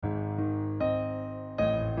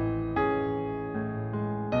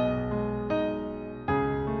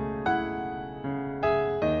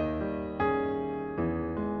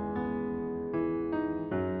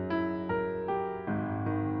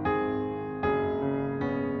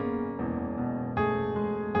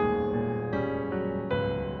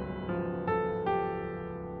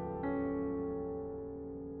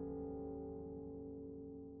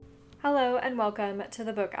Hello and welcome to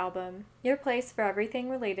the Book Album, your place for everything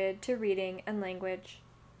related to reading and language.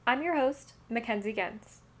 I'm your host, Mackenzie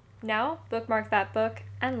Gens. Now, bookmark that book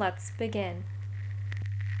and let's begin.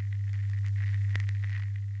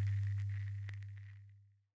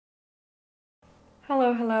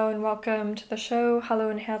 Hello and welcome to the show. Hallo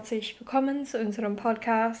und herzlich willkommen zu unserem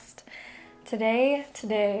Podcast. Today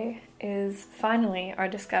is finally our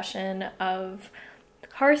discussion of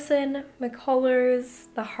Carson, McCullers,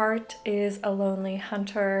 The Heart is a Lonely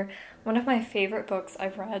Hunter, one of my favorite books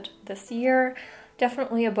I've read this year.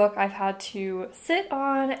 Definitely a book I've had to sit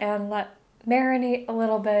on and let marinate a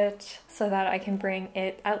little bit so that I can bring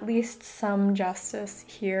it at least some justice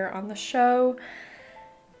here on the show.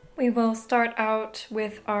 We will start out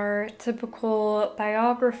with our typical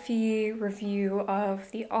biography review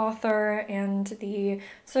of the author and the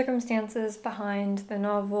circumstances behind the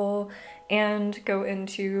novel, and go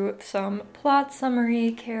into some plot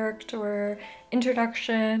summary, character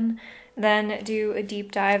introduction, then do a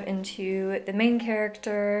deep dive into the main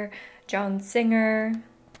character, John Singer.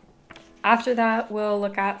 After that, we'll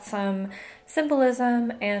look at some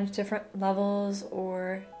symbolism and different levels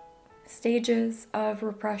or stages of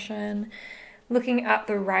repression, looking at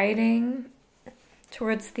the writing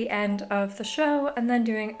towards the end of the show, and then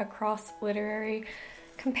doing a cross-literary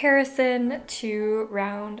comparison to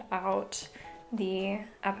round out the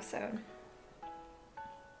episode.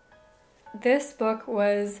 This book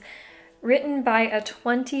was written by a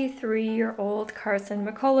 23-year-old Carson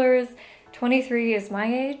McCullers. 23 is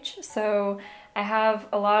my age, so I have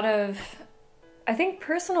a lot of, I think,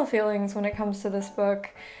 personal feelings when it comes to this book,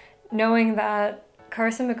 knowing that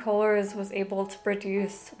Carson McCullers was able to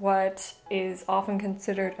produce what is often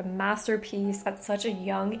considered a masterpiece at such a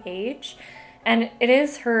young age. And it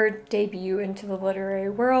is her debut into the literary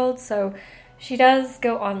world, so she does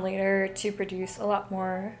go on later to produce a lot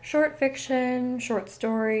more short fiction, short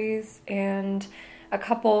stories, and a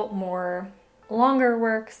couple more longer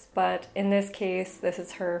works, but in this case, this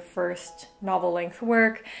is her first novel-length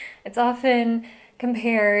work. It's often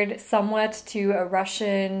compared somewhat to a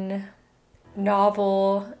Russian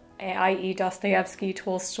novel, i.e. Dostoevsky,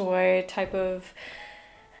 Tolstoy type of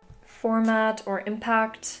format or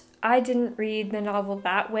impact. I didn't read the novel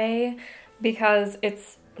that way because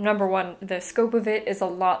it's, number one, the scope of it is a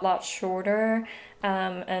lot shorter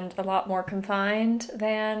and a lot more confined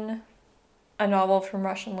than a novel from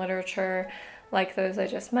Russian literature like those I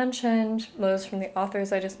just mentioned, those from the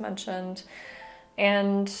authors I just mentioned.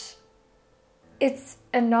 And it's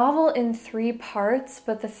a novel in 3 parts,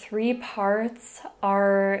 but the 3 parts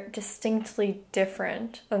are distinctly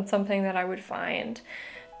different than something that I would find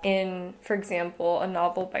in, for example, a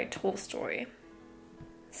novel by Tolstoy.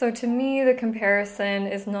 So to me, the comparison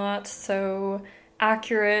is not so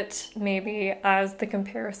accurate, maybe, as the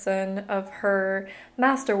comparison of her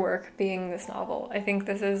masterwork being this novel. I think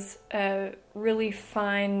this is a really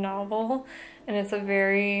fine novel, and it's a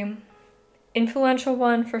very influential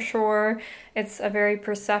one for sure. It's a very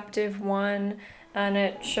perceptive one, and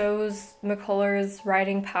it shows McCullers'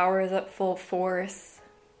 writing powers at full force,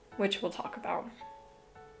 which we'll talk about.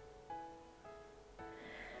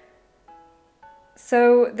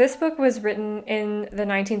 So this book was written in the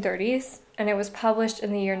 1930s, and it was published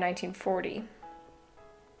in the year 1940.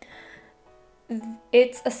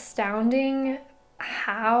 It's astounding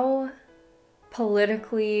how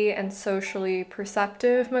politically and socially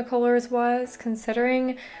perceptive McCullers was,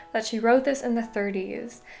 considering that she wrote this in the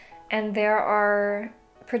 30s, and there are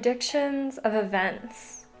predictions of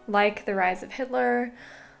events like the rise of Hitler,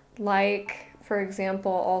 like, for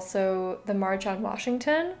example, also the March on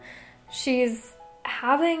Washington. She's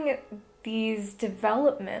having these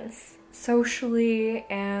developments socially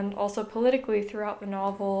and also politically throughout the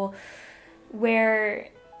novel where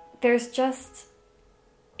there's just,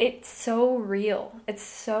 it's so real, it's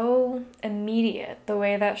so immediate, the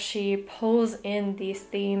way that she pulls in these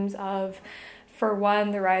themes of, for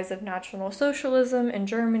one, the rise of National Socialism in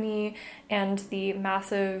Germany and the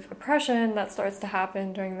massive oppression that starts to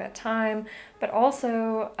happen during that time, but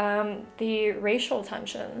also the racial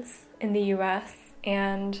tensions in the US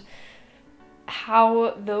and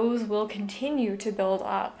how those will continue to build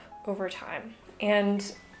up over time.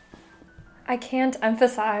 And I can't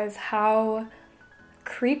emphasize how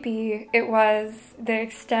creepy it was, the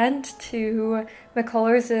extent to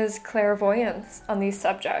McCullers' clairvoyance on these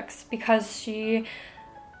subjects, because she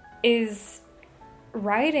is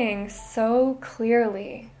writing so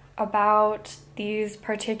clearly about these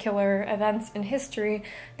particular events in history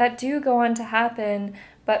that do go on to happen,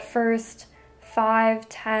 but first 5,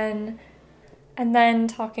 10, and then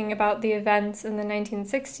talking about the events in the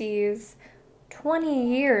 1960s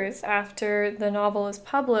 20 years after the novel is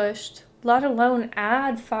published, let alone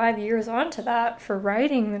add 5 years onto that for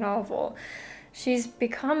writing the novel. She's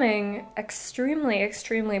becoming extremely,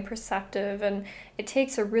 extremely perceptive, and it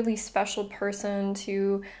takes a really special person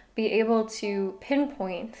to be able to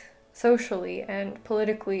pinpoint socially and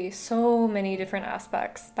politically so many different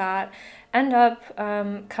aspects that end up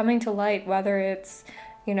coming to light, whether it's,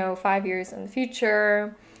 5 years in the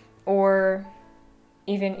future or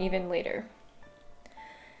even later.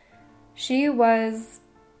 She was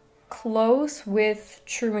close with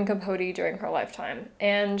Truman Capote during her lifetime,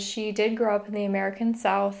 and she did grow up in the American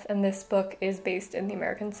South, and this book is based in the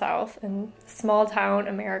American South, in small town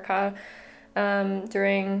America,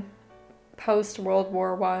 during post-World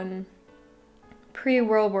War I,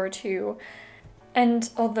 pre-World War II. And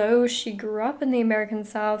although she grew up in the American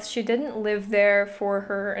South, she didn't live there for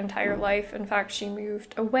her entire life. In fact, she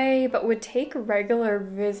moved away, but would take regular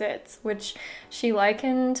visits, which she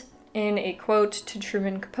likened in a quote to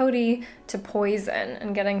Truman Capote to poison,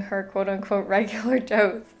 and getting her quote-unquote regular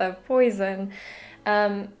dose of poison,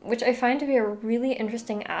 which I find to be a really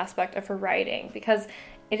interesting aspect of her writing, because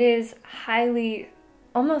it is highly,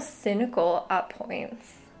 almost cynical at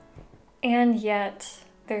points. And yet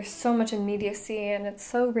there's so much immediacy, and it's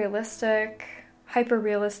so realistic,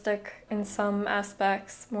 hyper-realistic in some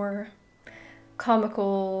aspects, more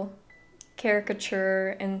comical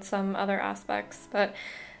caricature in some other aspects, but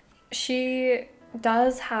she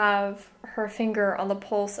does have her finger on the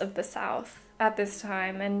pulse of the South at this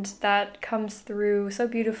time, and that comes through so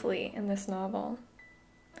beautifully in this novel.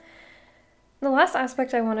 The last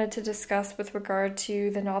aspect I wanted to discuss with regard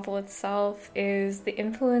to the novel itself is the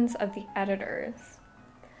influence of the editors.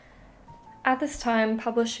 At this time,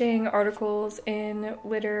 publishing articles in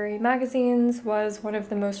literary magazines was one of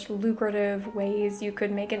the most lucrative ways you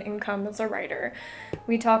could make an income as a writer.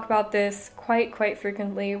 We talk about this quite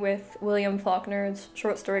frequently with William Faulkner's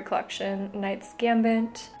short story collection, Knight's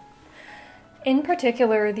Gambit. In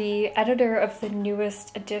particular, the editor of the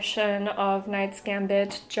newest edition of Knight's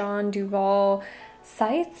Gambit, John Duvall,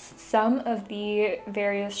 cites some of the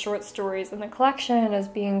various short stories in the collection as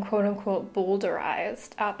being quote-unquote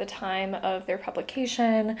boulderized at the time of their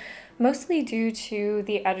publication, mostly due to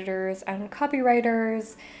the editors and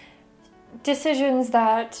copywriters' decisions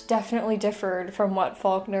that definitely differed from what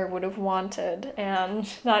Faulkner would have wanted, and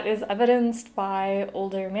that is evidenced by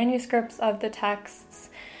older manuscripts of the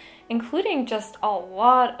texts, including just a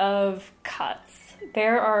lot of cuts.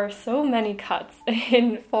 There are so many cuts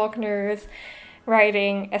in Faulkner's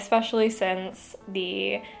writing, especially since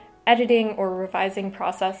the editing or revising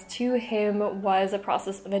process to him was a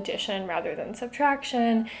process of addition rather than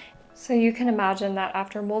subtraction. So you can imagine that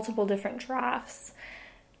after multiple different drafts,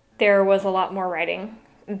 there was a lot more writing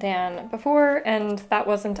than before, and that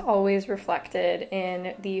wasn't always reflected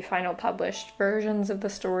in the final published versions of the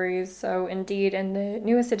stories. So indeed, in the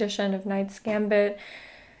newest edition of Knight's Gambit,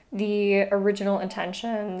 the original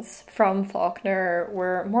intentions from Faulkner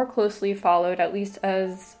were more closely followed, at least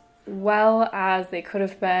as well as they could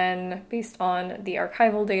have been based on the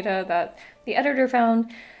archival data that the editor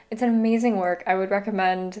found. It's an amazing work. I would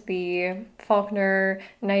recommend the Faulkner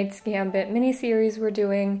Knight's Gambit miniseries we're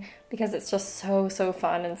doing, because it's just so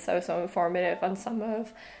fun and so informative on some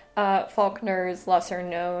of Faulkner's lesser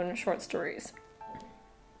known short stories.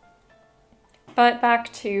 But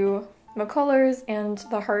back to McCullers and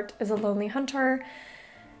The Heart is a Lonely Hunter.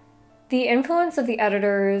 The influence of the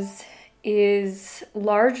editors is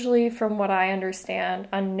largely, from what I understand,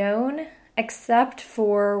 unknown, except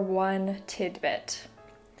for one tidbit,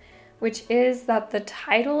 which is that the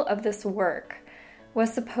title of this work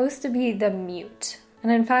was supposed to be The Mute.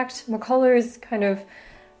 And in fact, McCullers kind of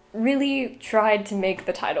really tried to make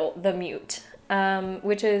the title The Mute,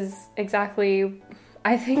 which is exactly,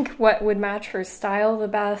 I think, what would match her style the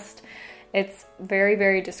best. It's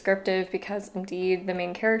very descriptive, because indeed the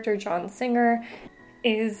main character, John Singer,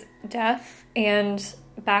 is deaf, and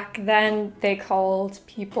back then they called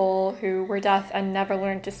people who were deaf and never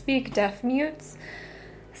learned to speak deaf mutes.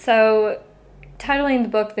 So titling the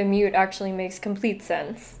book The Mute actually makes complete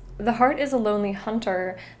sense. The Heart is a Lonely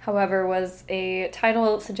Hunter, however, was a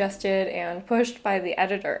title suggested and pushed by the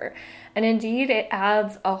editor, and indeed it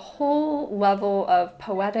adds a whole level of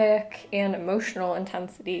poetic and emotional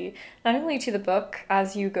intensity, not only to the book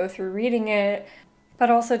as you go through reading it,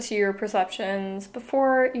 but also to your perceptions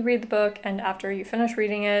before you read the book and after you finish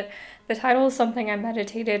reading it. The title is something I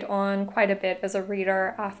meditated on quite a bit as a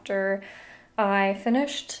reader after I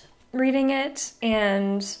finished reading it,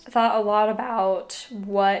 and thought a lot about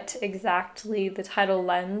what exactly the title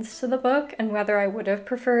lends to the book and whether I would have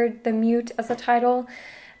preferred The Mute as a title.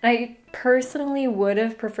 And I personally would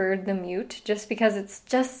have preferred the mute just because it's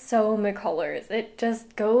just so McCullers. It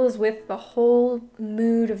just goes with the whole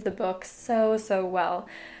mood of the book so, so well.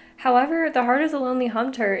 However, The Heart is a Lonely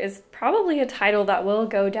Hunter is probably a title that will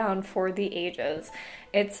go down for the ages.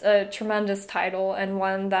 It's a tremendous title and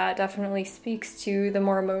one that definitely speaks to the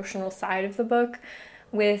more emotional side of the book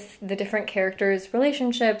with the different characters'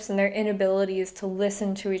 relationships and their inabilities to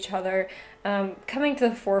listen to each other coming to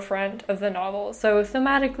the forefront of the novel. So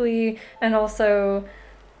thematically and also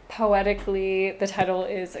poetically, the title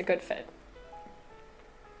is a good fit.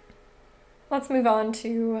 Let's move on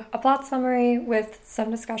to a plot summary with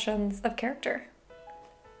some discussions of character.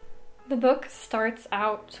 The book starts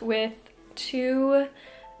out with two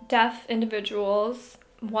deaf individuals.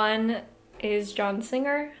 One is John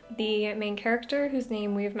Singer, the main character, whose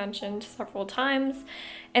name we've mentioned several times,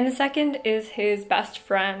 and the second is his best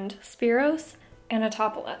friend, Spiros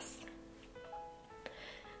Anatopoulos.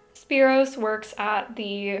 Spiros works at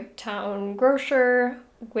the town grocer,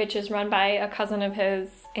 which is run by a cousin of his,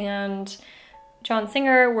 and John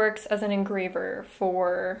Singer works as an engraver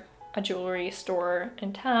for a jewelry store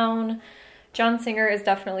in town. John Singer is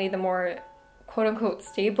definitely the more quote-unquote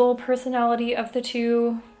stable personality of the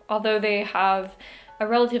two, although they have a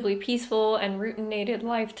relatively peaceful and routinated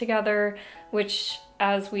life together, which,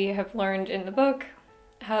 as we have learned in the book,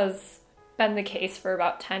 has been the case for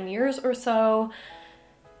about 10 years or so.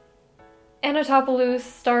 Anatopoulos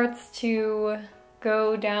starts to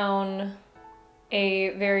go down a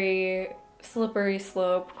very slippery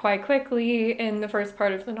slope quite quickly in the first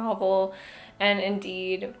part of the novel, and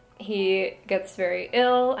indeed he gets very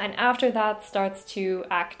ill, and after that starts to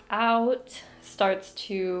act out, starts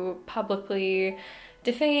to publicly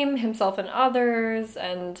defame himself and others,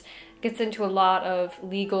 and gets into a lot of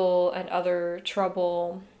legal and other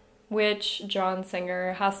trouble, which John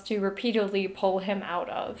Singer has to repeatedly pull him out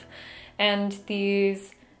of. And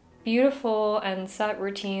these beautiful and set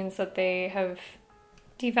routines that they have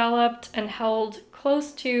developed and held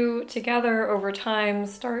close to together over time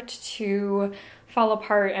start to fall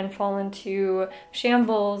apart and fall into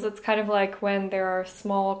shambles. It's kind of like when there are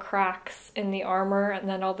small cracks in the armor and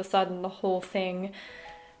then all of a sudden the whole thing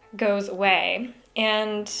goes away.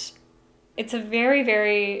 And it's a very,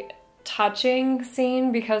 very touching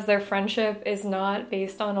scene because their friendship is not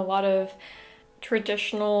based on a lot of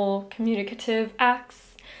traditional communicative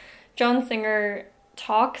acts. John Singer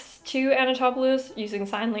talks to Anatopoulos using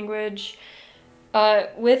sign language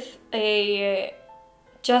with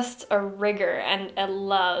just a rigor and a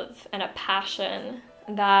love and a passion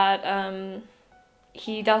that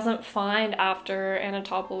he doesn't find after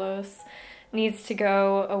Anatopoulos needs to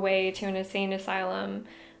go away to an insane asylum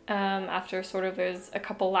after sort of there's a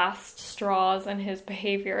couple last straws in his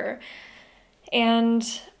behavior. And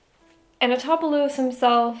Anatopoulos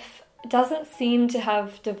himself doesn't seem to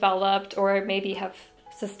have developed or maybe have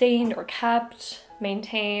sustained or kept,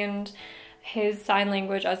 maintained his sign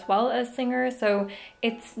language as well as Singer, so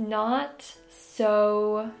it's not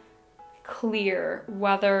so clear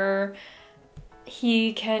whether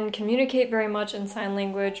he can communicate very much in sign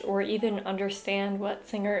language or even understand what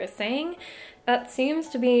Singer is saying. That seems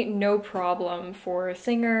to be no problem for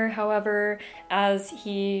Singer, however, as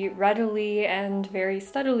he readily and very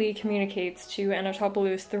steadily communicates to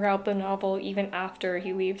Anatopoulos throughout the novel, even after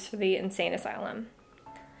he leaves for the insane asylum.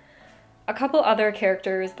 A couple other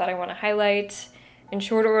characters that I want to highlight in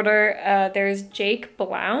short order. There's Jake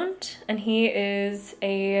Blount, and he is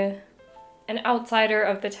an outsider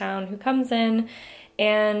of the town who comes in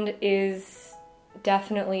and is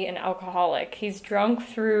definitely an alcoholic. He's drunk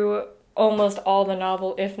through almost all the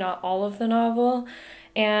novel, if not all of the novel,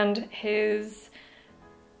 and his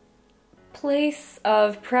place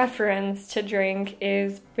of preference to drink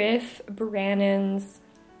is Biff Brannan's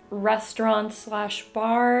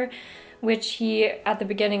restaurant/bar, which he, at the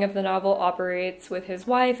beginning of the novel, operates with his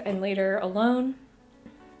wife and later alone.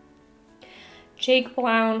 Jake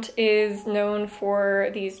Blount is known for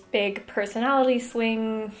these big personality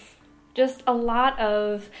swings, just a lot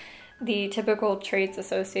of the typical traits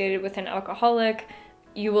associated with an alcoholic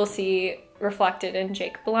you will see reflected in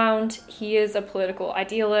Jake Blount. He is a political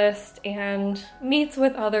idealist and meets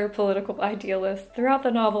with other political idealists throughout the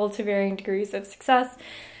novel to varying degrees of success.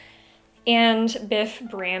 And Biff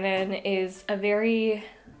Brannan is a very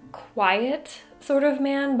quiet sort of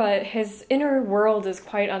man, but his inner world is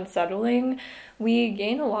quite unsettling. We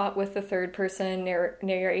gain a lot with the third-person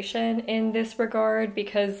narration in this regard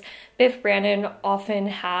because Biff Brannan often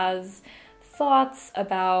has thoughts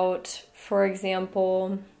about, for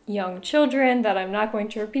example, young children that I'm not going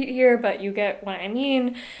to repeat here, but you get what I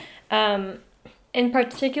mean. in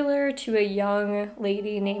particular to a young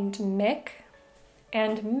lady named Mick.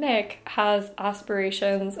 And Mick has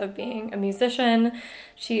aspirations of being a musician.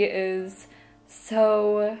 She is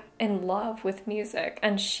so in love with music,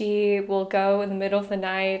 and she will go in the middle of the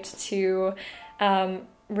night to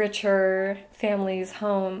richer families'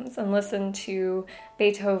 homes and listen to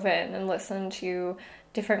Beethoven and listen to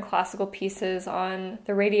different classical pieces on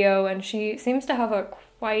the radio, and she seems to have a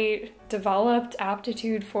quite developed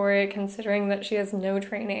aptitude for it, considering that she has no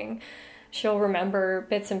training. She'll remember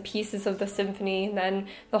bits and pieces of the symphony and then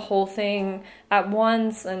the whole thing at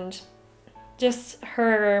once, and just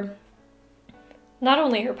her, not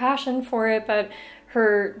only her passion for it, but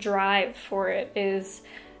her drive for it is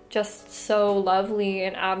just so lovely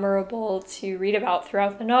and admirable to read about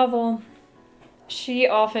throughout the novel. She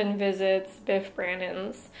often visits Biff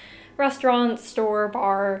Brannon's restaurant, store,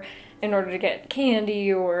 bar in order to get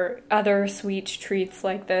candy or other sweet treats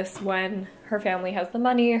like this when her family has the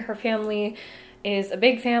money. Her family is a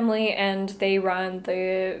big family, and they run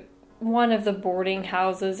one of the boarding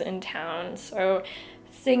houses in town. So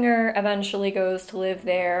Singer eventually goes to live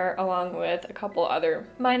there along with a couple other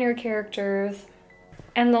minor characters.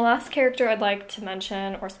 And the last character I'd like to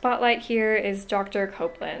mention or spotlight here is Dr.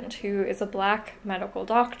 Copeland, who is a black medical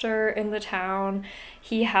doctor in the town.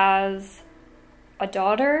 He has a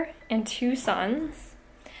daughter and 2 sons,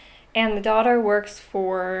 and the daughter works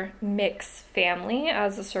for Mick's family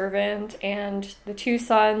as a servant, and the 2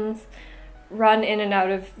 sons run in and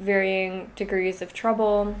out of varying degrees of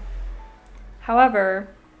trouble. However,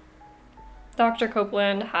 Dr.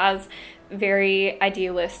 Copeland has very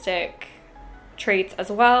idealistic traits as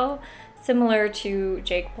well, similar to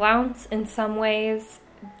Jake Blount's in some ways,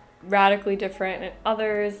 radically different in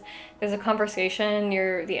others. There's a conversation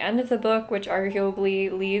near the end of the book which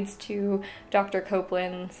arguably leads to Dr.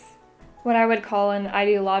 Copeland's what I would call an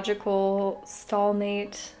ideological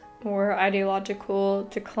stalemate or ideological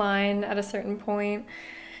decline at a certain point.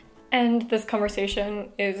 And this conversation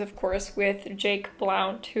is, of course, with Jake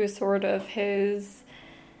Blount, who is sort of his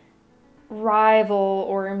rival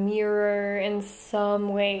or mirror in some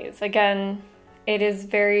ways. Again, it is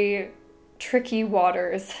very tricky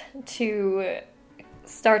waters to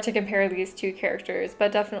start to compare these 2 characters,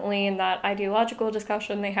 but definitely in that ideological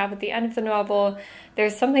discussion they have at the end of the novel,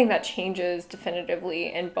 there's something that changes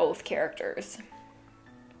definitively in both characters.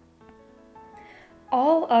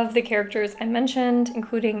 All of the characters I mentioned,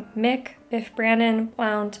 including Mick, Biff Brannon,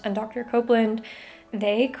 Blount, and Dr. Copeland,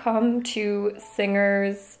 they come to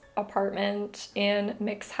Singer's apartment in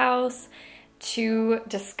Mick's house to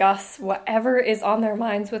discuss whatever is on their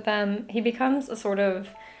minds with them. He becomes a sort of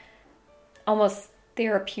almost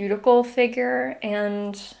therapeutical figure,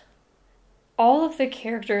 and all of the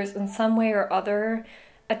characters in some way or other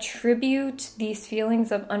attribute these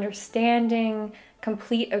feelings of understanding,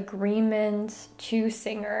 complete agreement to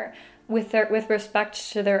Singer with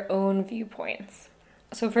respect to their own viewpoints.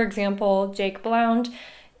 So for example, Jake Blount,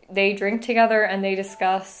 they drink together and they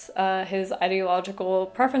discuss his ideological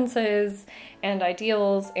preferences and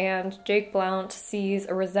ideals, and Jake Blount sees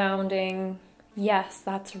a resounding yes,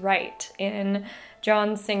 that's right in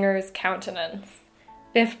John Singer's countenance.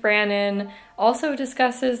 Biff Brannon also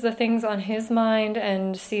discusses the things on his mind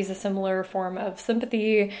and sees a similar form of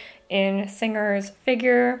sympathy in Singer's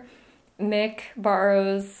figure. Mick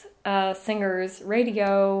borrows Singer's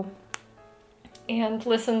radio and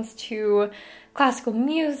listens to classical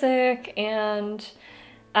music and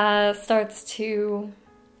starts to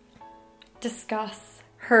discuss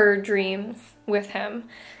her dreams with him.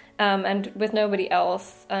 And with nobody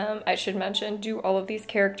else, I should mention, do all of these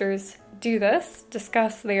characters do this,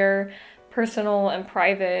 discuss their personal and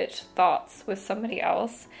private thoughts with somebody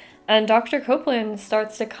else. And Dr. Copeland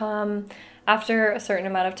starts to come after a certain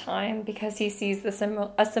amount of time because he sees a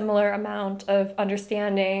similar amount of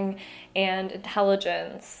understanding and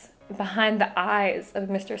intelligence behind the eyes of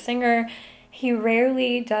Mr. Singer. He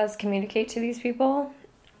rarely does communicate to these people,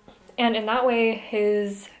 and in that way,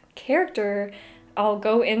 his character, I'll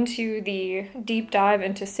go into the deep dive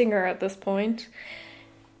into Singer at this point.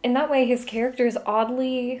 In that way, his character is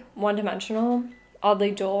oddly one-dimensional,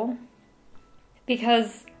 oddly dull,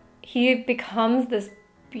 because he becomes this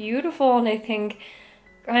beautiful and I think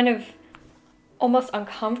kind of almost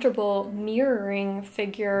uncomfortable mirroring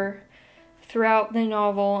figure throughout the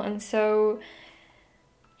novel. And so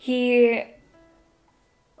he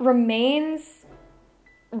remains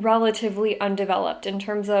relatively undeveloped in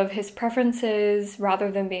terms of his preferences, rather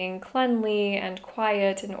than being cleanly and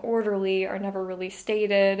quiet and orderly, are never really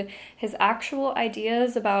stated. His actual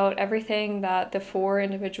ideas about everything that the 4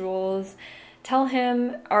 individuals tell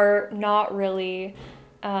him are not really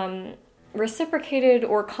reciprocated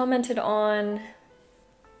or commented on.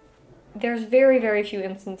 There's very, very few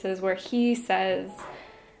instances where he says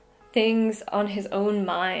things on his own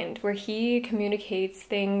mind, where he communicates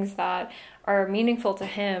things that are meaningful to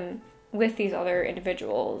him with these other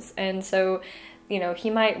individuals. And so, he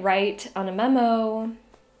might write on a memo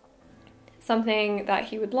something that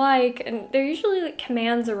he would like, and they're usually like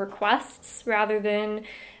commands or requests rather than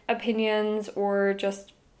opinions or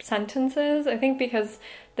just sentences. I think because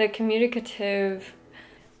the communicative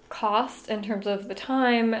cost in terms of the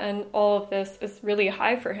time and all of this is really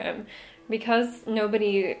high for him, because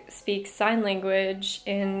nobody speaks sign language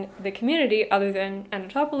in the community other than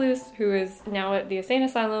Anatopoulos, who is now at the insane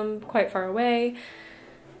asylum quite far away.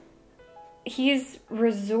 He's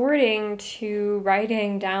resorting to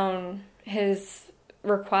writing down his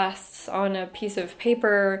requests on a piece of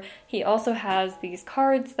paper. He also has these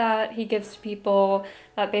cards that he gives to people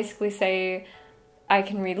that basically say, I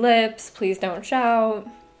can read lips, please don't shout.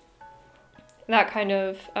 That kind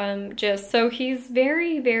of gist. So he's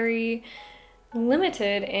very, very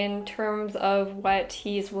limited in terms of what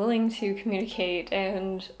he's willing to communicate,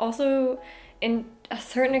 and also in a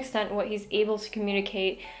certain extent what he's able to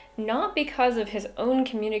communicate, not because of his own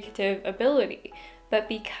communicative ability, but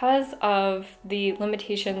because of the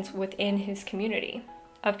limitations within his community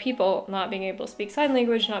of people not being able to speak sign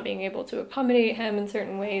language, not being able to accommodate him in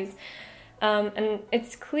certain ways. And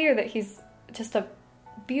it's clear that he's just a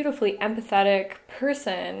beautifully empathetic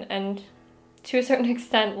person, and to a certain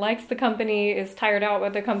extent likes the company, is tired out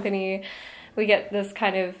with the company. We get this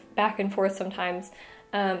kind of back and forth sometimes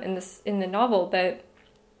in the novel, but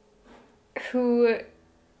who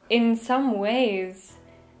in some ways,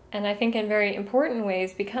 and I think in very important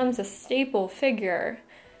ways, becomes a staple figure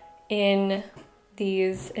in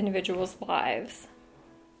these individuals' lives.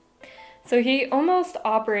 So he almost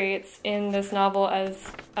operates in this novel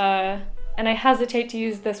as, and I hesitate to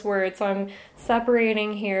use this word, so I'm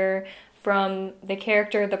separating here from the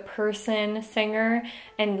character, the person, Singer,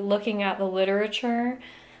 and looking at the literature.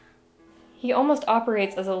 He almost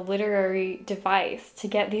operates as a literary device to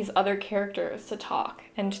get these other characters to talk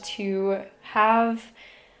and to have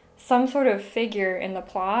some sort of figure in the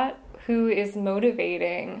plot who is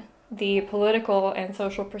motivating the political and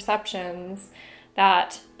social perceptions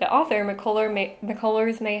that the author,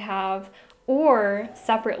 McCullers, may have, or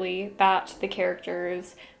separately that the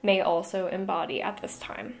characters may also embody at this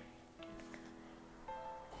time.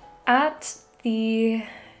 Not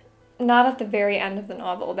at the very end of the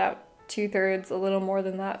novel, about 2/3, a little more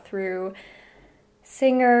than that through,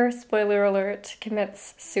 Singer, spoiler alert,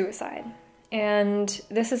 commits suicide. And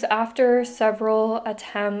this is after several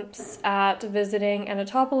attempts at visiting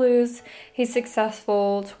Anatopoulos. He's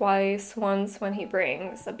successful twice, once when he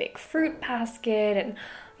brings a big fruit basket and,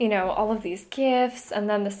 all of these gifts. And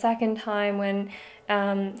then the second time when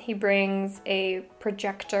he brings a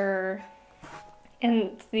projector,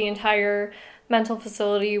 and the entire mental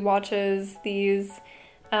facility watches these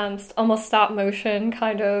almost stop motion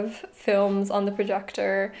kind of films on the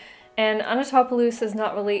projector. And Anatopoulos is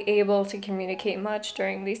not really able to communicate much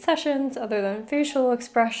during these sessions other than facial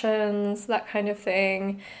expressions, that kind of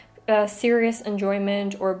thing, serious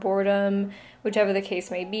enjoyment or boredom, whichever the case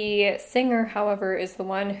may be. Singer, however, is the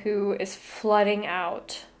one who is flooding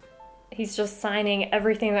out. He's just signing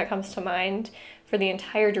everything that comes to mind for the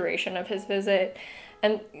entire duration of his visit.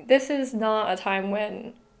 And this is not a time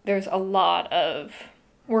when there's a lot of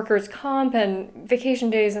workers' comp and vacation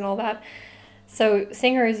days and all that. So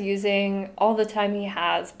Singer is using all the time he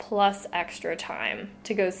has plus extra time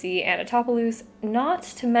to go see Anatopoulos, not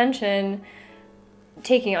to mention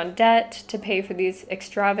taking on debt to pay for these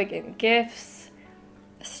extravagant gifts,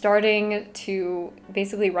 starting to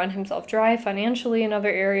basically run himself dry financially in other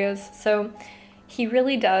areas. So he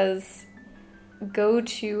really does go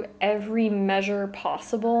to every measure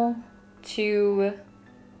possible to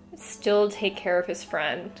still take care of his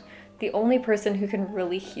friend, the only person who can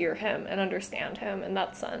really hear him and understand him in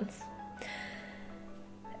that sense.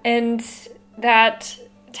 And that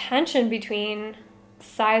tension between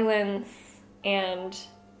silence and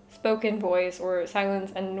spoken voice, or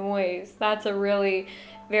silence and noise, that's a really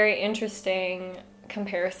very interesting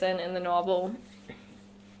comparison in the novel.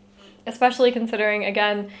 Especially considering,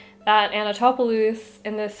 again, that Anatopoulos,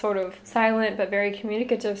 in this sort of silent but very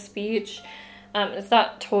communicative speech, it's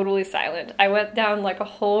not totally silent. I went down like a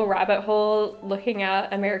whole rabbit hole looking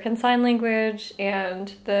at American Sign Language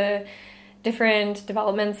and the different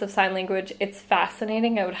developments of sign language. It's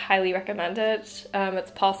fascinating. I would highly recommend it.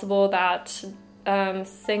 It's possible that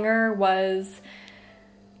Singer was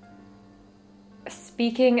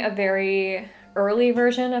speaking a very early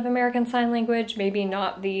version of American Sign Language, maybe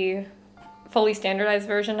not the fully standardized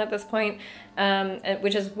version at this point,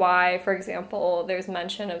 which is why, for example, there's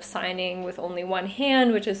mention of signing with only one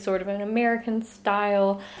hand, which is sort of an American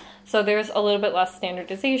style. So there's a little bit less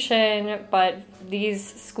standardization, but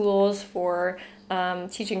these schools for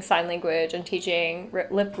teaching sign language and teaching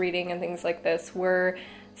lip reading and things like this were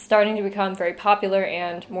starting to become very popular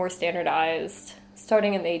and more standardized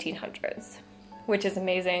starting in the 1800s, which is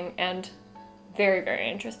amazing and very, very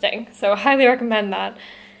interesting. So I highly recommend that.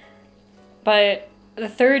 But the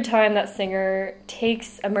third time that Singer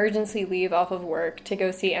takes emergency leave off of work to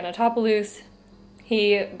go see Anatopoulos,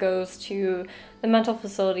 he goes to the mental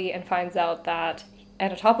facility and finds out that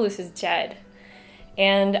Anatopoulos is dead.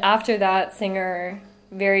 And after that, Singer,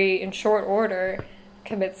 very in short order,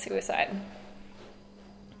 commits suicide.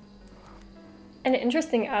 An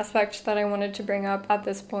interesting aspect that I wanted to bring up at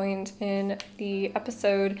this point in the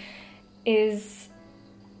episode is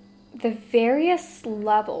the various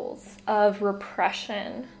levels of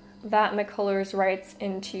repression that McCullers writes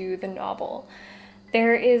into the novel.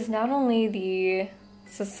 There is not only the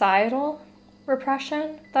societal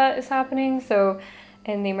repression that is happening, so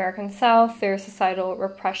in the American South, there's societal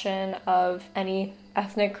repression of any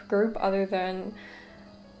ethnic group other than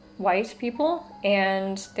white people,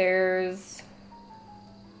 and there's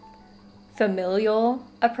familial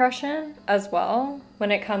oppression as well.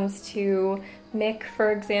 When it comes to Mick,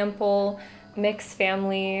 for example, Mick's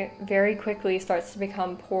family very quickly starts to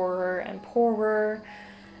become poorer and poorer.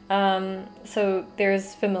 So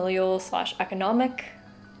there's familial / economic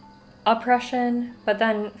oppression, but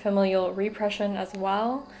then familial repression as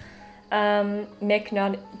well. Mick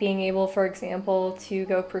not being able, for example, to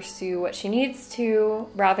go pursue what she needs to,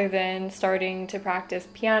 rather than starting to practice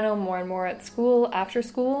piano more and more at school, after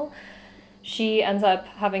school, she ends up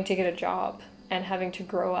having to get a job and having to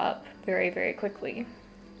grow up very, very quickly.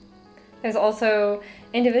 There's also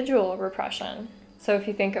individual repression. So if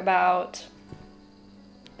you think about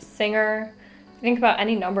Singer, think about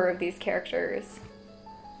any number of these characters.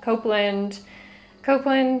 Copeland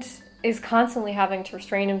is constantly having to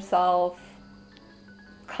restrain himself,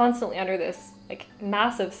 constantly under this like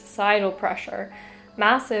massive societal pressure,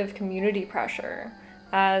 massive community pressure,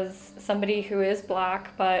 as somebody who is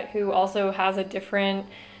Black but who also has a different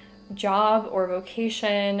job or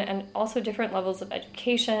vocation and also different levels of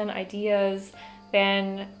education, ideas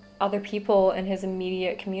than other people in his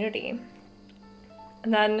immediate community.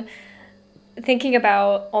 And then thinking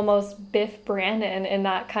about almost Biff Brandon in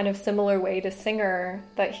that kind of similar way to Singer,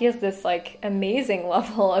 that he has this like amazing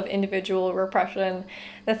level of individual repression,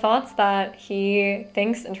 the thoughts that he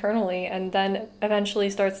thinks internally and then eventually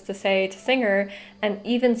starts to say to Singer, and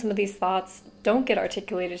even some of these thoughts don't get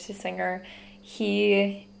articulated to Singer,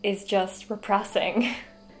 he is just repressing.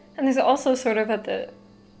 And there's also sort of at the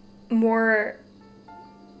more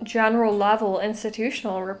general level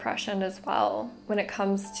institutional repression as well when it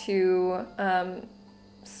comes to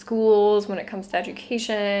schools, when it comes to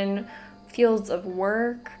education, fields of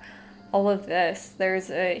work, all of this. There's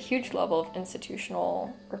a huge level of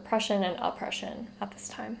institutional repression and oppression at this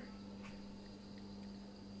time.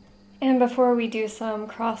 And before we do some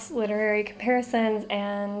cross-literary comparisons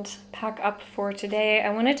and pack up for today, I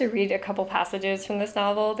wanted to read a couple passages from this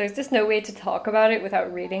novel. There's just no way to talk about it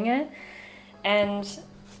without reading it. And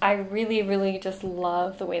I really, really just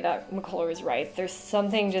love the way that McCullers writes. There's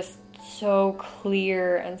something just so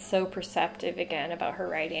clear and so perceptive again about her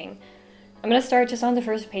writing. I'm going to start just on the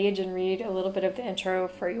first page and read a little bit of the intro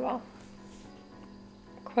for you all.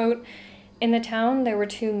 Quote, "In the town there were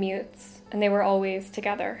 2 mutes, and they were always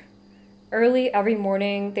together. Early every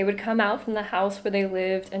morning, they would come out from the house where they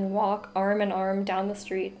lived and walk arm in arm down the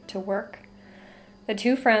street to work. The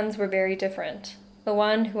 2 friends were very different. The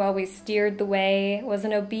one who always steered the way was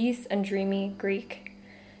an obese and dreamy Greek.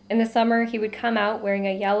 In the summer, he would come out wearing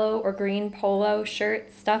a yellow or green polo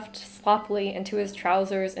shirt stuffed sloppily into his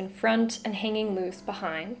trousers in front and hanging loose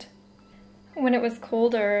behind. When it was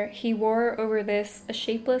colder, he wore over this a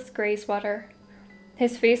shapeless gray sweater.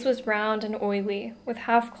 His face was round and oily, with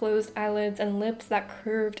half-closed eyelids and lips that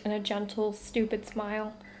curved in a gentle, stupid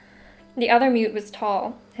smile. The other mute was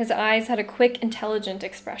tall. His eyes had a quick, intelligent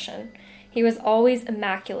expression. He was always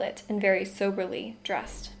immaculate and very soberly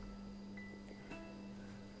dressed."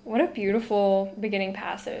 What a beautiful beginning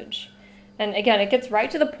passage. And again, it gets right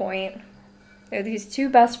to the point. There are these 2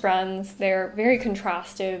 best friends. They're very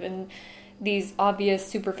contrastive in these obvious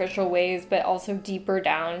superficial ways, but also deeper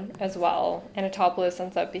down as well. Anatopoulos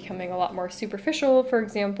ends up becoming a lot more superficial, for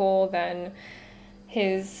example, than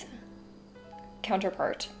his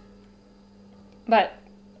counterpart. But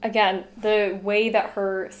again, the way that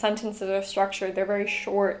her sentences are structured, they're very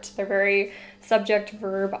short, they're very subject,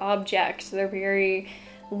 verb, object, they're very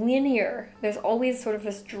linear. There's always sort of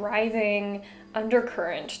this driving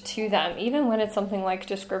undercurrent to them, even when it's something like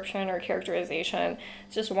description or characterization.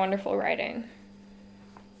 It's just wonderful writing.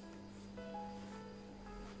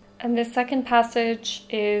 And this second passage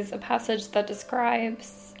is a passage that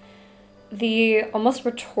describes the almost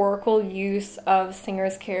rhetorical use of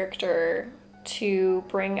Singer's character to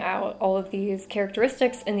bring out all of these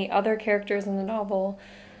characteristics in the other characters in the novel.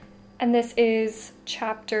 And this is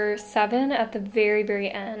chapter 7 at the very, very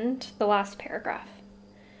end, the last paragraph.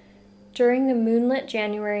 During the moonlit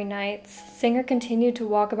January nights, Singer continued to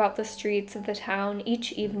walk about the streets of the town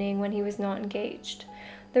each evening when he was not engaged.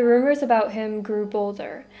 The rumors about him grew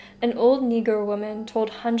bolder. An old Negro woman told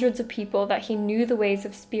hundreds of people that he knew the ways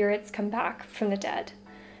of spirits come back from the dead.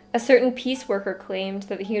 A certain piece worker claimed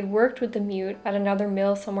that he had worked with the mute at another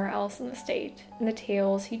mill somewhere else in the state, and the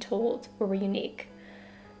tales he told were unique.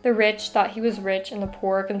 The rich thought he was rich, and the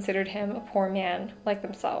poor considered him a poor man, like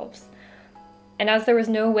themselves. And as there was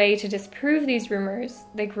no way to disprove these rumors,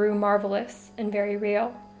 they grew marvelous and very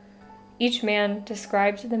real. Each man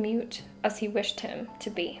described the mute as he wished him to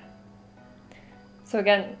be. So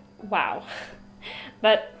again, wow.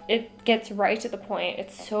 But it gets right to the point.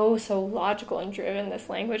 It's so logical and driven, this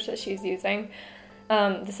language that she's using.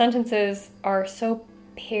 The sentences are so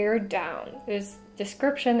pared down. There's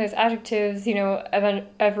description, there's adjectives,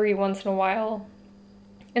 every once in a while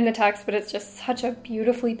in the text, but it's just such a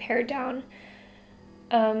beautifully pared down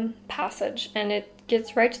passage. And it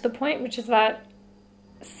gets right to the point, which is that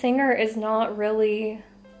Singer is not really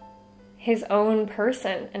his own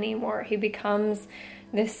person anymore. He becomes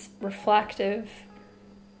this reflective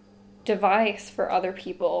device for other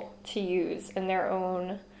people to use in their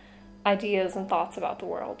own ideas and thoughts about the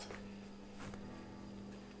world.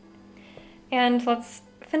 And let's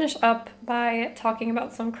finish up by talking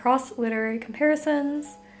about some cross-literary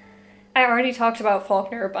comparisons. I already talked about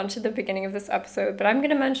Faulkner a bunch at the beginning of this episode, but I'm going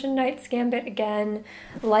to mention Knight's Gambit again.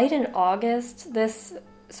 Light in August, this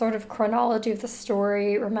sort of chronology of the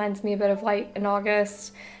story reminds me a bit of Light in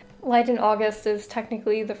August. Light in August is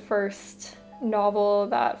technically the first novel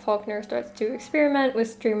that Faulkner starts to experiment with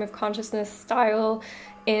stream of consciousness style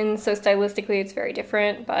in, so stylistically it's very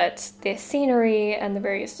different, but the scenery and the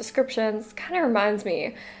various descriptions kind of reminds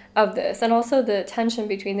me of this, and also the tension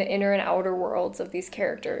between the inner and outer worlds of these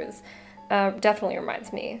characters definitely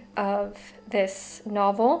reminds me of this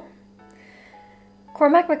novel.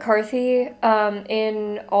 Cormac McCarthy,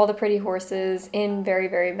 in All the Pretty Horses, in very,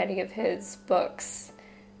 very many of his books,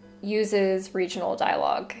 uses regional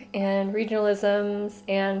dialogue and regionalisms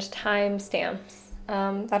and time stamps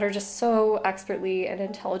that are just so expertly and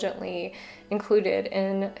intelligently included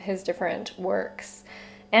in his different works.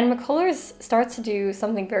 And McCullers starts to do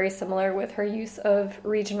something very similar with her use of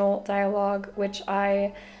regional dialogue, which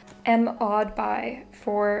I am awed by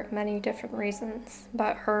for many different reasons.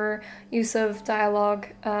 But her use of dialogue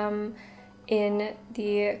in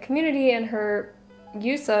the community and her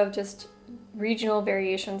use of just regional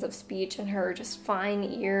variations of speech and her just fine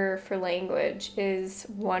ear for language is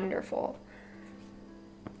wonderful.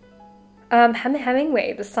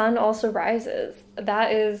 Hemingway, The Sun Also Rises.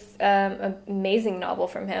 That is an amazing novel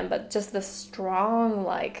from him, but just the strong,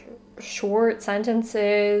 short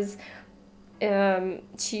sentences.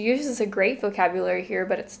 She uses a great vocabulary here,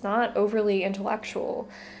 but it's not overly intellectual.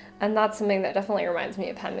 And that's something that definitely reminds me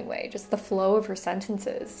of Hemingway. Just the flow of her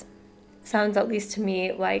sentences sounds, at least to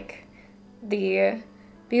me, like the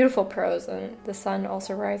beautiful prose in The Sun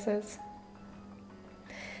Also Rises.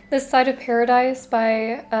 This Side of Paradise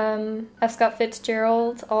by F. Scott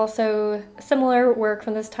Fitzgerald, also similar work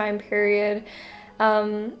from this time period.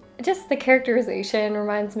 Just the characterization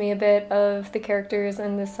reminds me a bit of the characters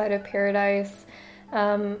in This Side of Paradise,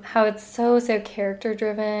 how it's so character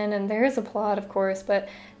driven, and there is a plot, of course, but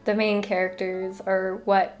the main characters are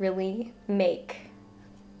what really make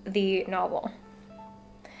the novel.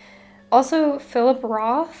 Also, Philip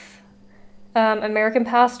Roth, American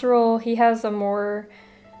Pastoral, he has a more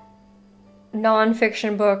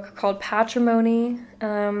non-fiction book called Patrimony.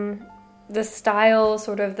 The style,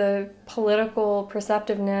 sort of the political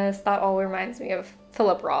perceptiveness, that all reminds me of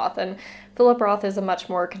Philip Roth. And Philip Roth is a much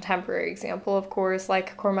more contemporary example, of course,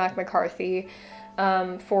 like Cormac McCarthy,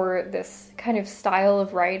 for this kind of style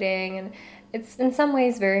of writing. And it's in some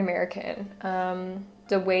ways very American,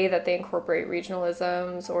 the way that they incorporate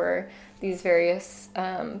regionalisms or these various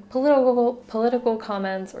political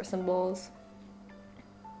comments or symbols.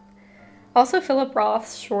 Also, Philip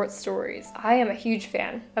Roth's short stories. I am a huge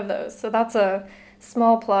fan of those, so that's a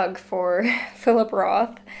Small plug for Philip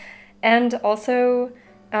Roth. And also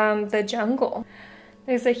The Jungle.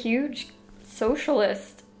 There's a huge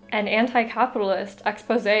socialist and anti-capitalist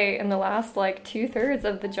expose in the last like 2/3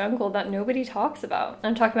 of The Jungle that nobody talks about.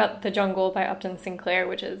 I'm talking about The Jungle by Upton Sinclair,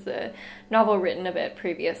 which is a novel written a bit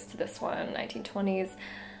previous to this one, 1920s.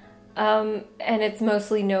 And it's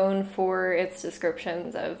mostly known for its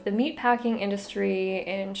descriptions of the meatpacking industry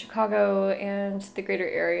in Chicago and the greater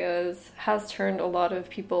areas. Has turned a lot of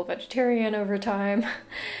people vegetarian over time,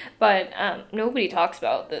 but nobody talks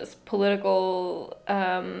about this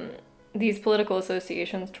these political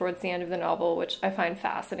associations towards the end of the novel, which I find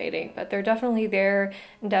fascinating. But they're definitely there,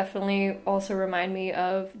 and definitely also remind me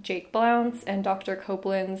of Jake Blount's and Dr.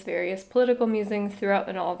 Copeland's various political musings throughout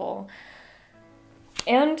the novel.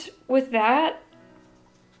 And with that,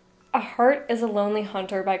 A Heart is a Lonely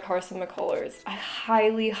Hunter by Carson McCullers. I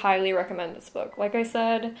highly, highly recommend this book. Like I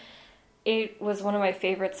said, it was one of my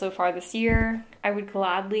favorites so far this year. I would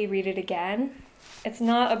gladly read it again. It's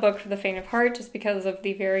not a book for the faint of heart just because of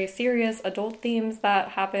the very serious adult themes that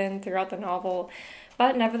happen throughout the novel.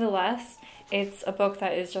 But nevertheless, it's a book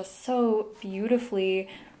that is just so beautifully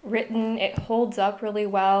written. It holds up really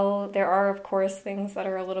well. There are, of course, things that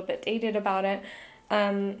are a little bit dated about it.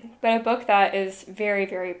 But a book that is very,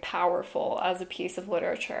 very powerful as a piece of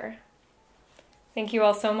literature. Thank you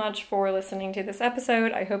all so much for listening to this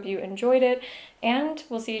episode. I hope you enjoyed it, and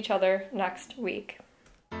we'll see each other next week.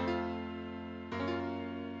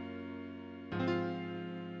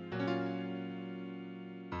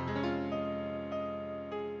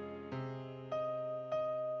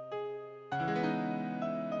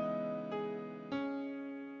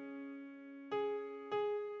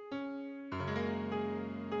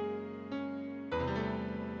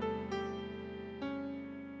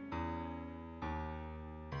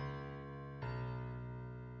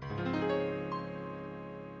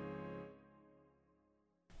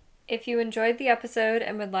 If you enjoyed the episode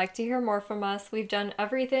and would like to hear more from us, we've done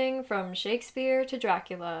everything from Shakespeare to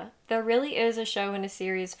Dracula. There really is a show and a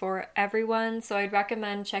series for everyone, so I'd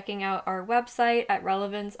recommend checking out our website at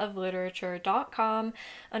relevanceofliterature.com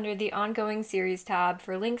under the Ongoing Series tab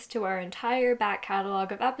for links to our entire back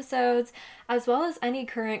catalog of episodes, as well as any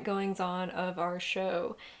current goings-on of our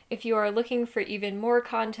show. If you are looking for even more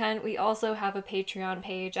content, we also have a Patreon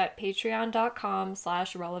page at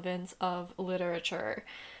patreon.com/relevanceofliterature.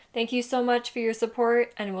 Thank you so much for your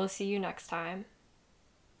support, and we'll see you next time.